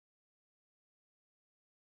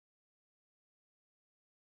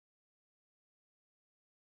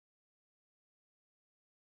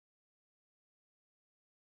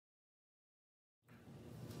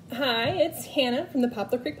Hi, it's Hannah from the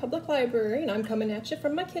Poplar Creek Public Library, and I'm coming at you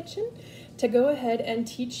from my kitchen to go ahead and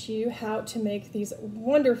teach you how to make these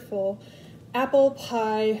wonderful apple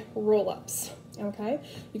pie roll-ups. Okay,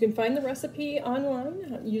 you can find the recipe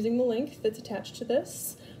online using the link that's attached to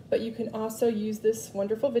this, but you can also use this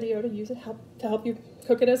wonderful video to help you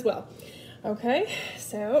cook it as well. Okay,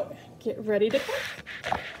 so get ready to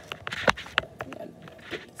cook. I'm gonna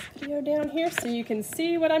get this video down here so you can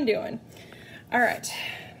see what I'm doing. All right.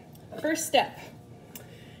 First step,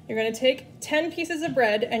 you're going to take 10 pieces of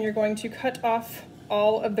bread and you're going to cut off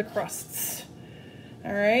all of the crusts.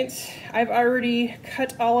 All right, I've already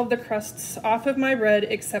cut all of the crusts off of my bread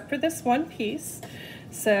except for this one piece,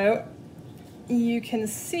 so you can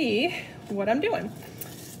see what I'm doing.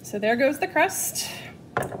 So there goes the crust.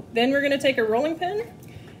 Then we're going to take a rolling pin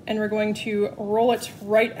and we're going to roll it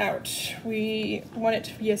right out. We want it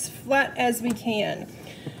to be as flat as we can.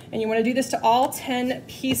 And you want to do this to all 10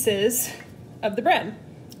 pieces of the bread.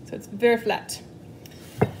 So it's very flat.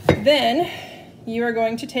 Then you are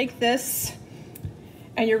going to take this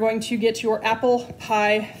and you're going to get your apple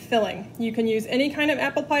pie filling. You can use any kind of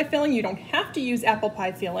apple pie filling. You don't have to use apple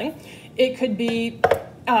pie filling. It could be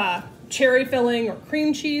cherry filling or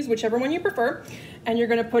cream cheese, whichever one you prefer. And you're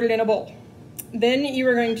going to put it in a bowl. Then you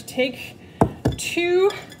are going to take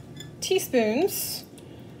 2 teaspoons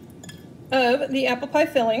of the apple pie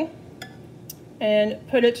filling and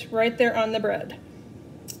put it right there on the bread.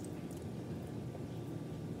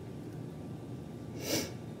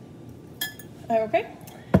 Okay.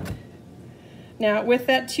 Now with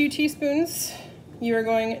that 2 teaspoons, you are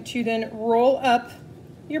going to then roll up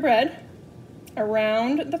your bread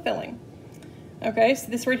around the filling. Okay, so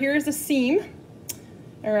this right here is the seam.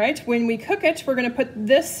 All right, when we cook it, we're gonna put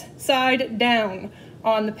this side down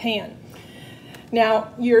on the pan.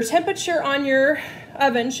 Now, your temperature on your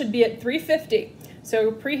oven should be at 350.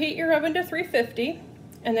 So preheat your oven to 350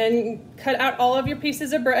 and then cut out all of your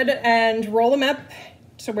pieces of bread and roll them up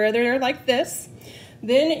to where they're like this.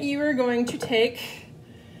 Then you are going to take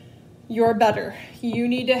your butter. You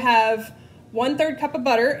need to have 1/3 cup of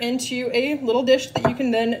butter into a little dish that you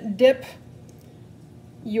can then dip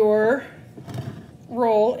your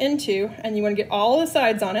roll into, and you want to get all the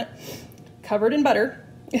sides on it covered in butter,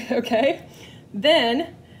 okay?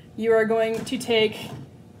 Then you are going to take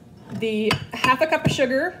the 1/2 cup of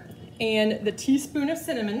sugar and the teaspoon of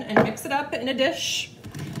cinnamon and mix it up in a dish.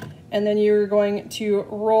 And then you're going to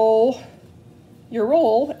roll your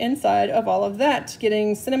roll inside of all of that,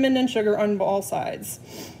 getting cinnamon and sugar on all sides.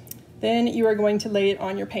 Then you are going to lay it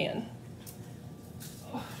on your pan.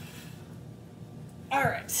 All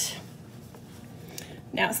right.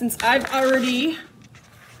 Now, since I've already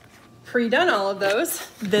pre-done all of those,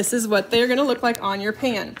 this is what they're gonna look like on your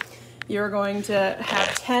pan. You're going to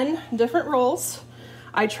have 10 different rolls.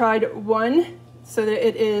 I tried one so that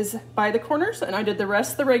it is by the corners, and I did the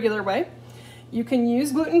rest the regular way. You can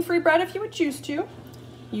use gluten-free bread if you would choose to.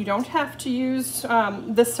 You don't have to use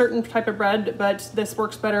this certain type of bread, but this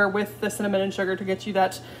works better with the cinnamon and sugar to get you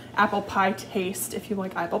that apple pie taste if you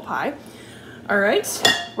like apple pie. All right,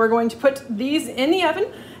 we're going to put these in the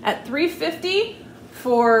oven at 350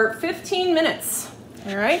 for 15 minutes,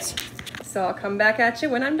 all right? So I'll come back at you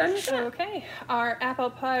when I'm done with that. Okay, our apple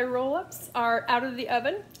pie roll-ups are out of the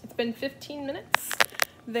oven. It's been 15 minutes.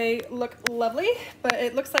 They look lovely, but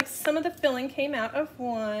it looks like some of the filling came out of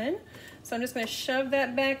one. So I'm just gonna shove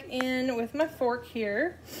that back in with my fork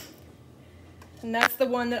here. And that's the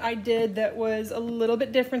one that I did that was a little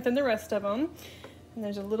bit different than the rest of them. And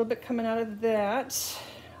there's a little bit coming out of that.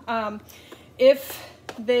 If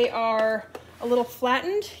they are a little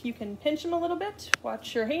flattened, you can pinch them a little bit.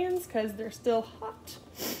 Watch your hands because they're still hot.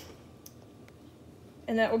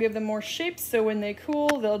 And that will give them more shape, so when they cool,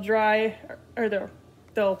 they'll dry, or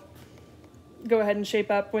they'll go ahead and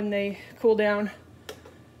shape up when they cool down,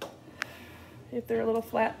 if they're a little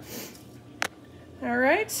flat. All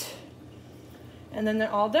right, and then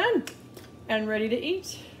they're all done and ready to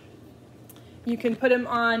eat. You can put them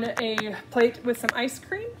on a plate with some ice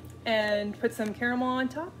cream and put some caramel on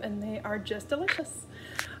top, and they are just delicious.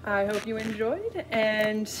 I hope you enjoyed,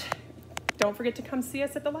 and don't forget to come see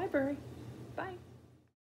us at the library. Bye.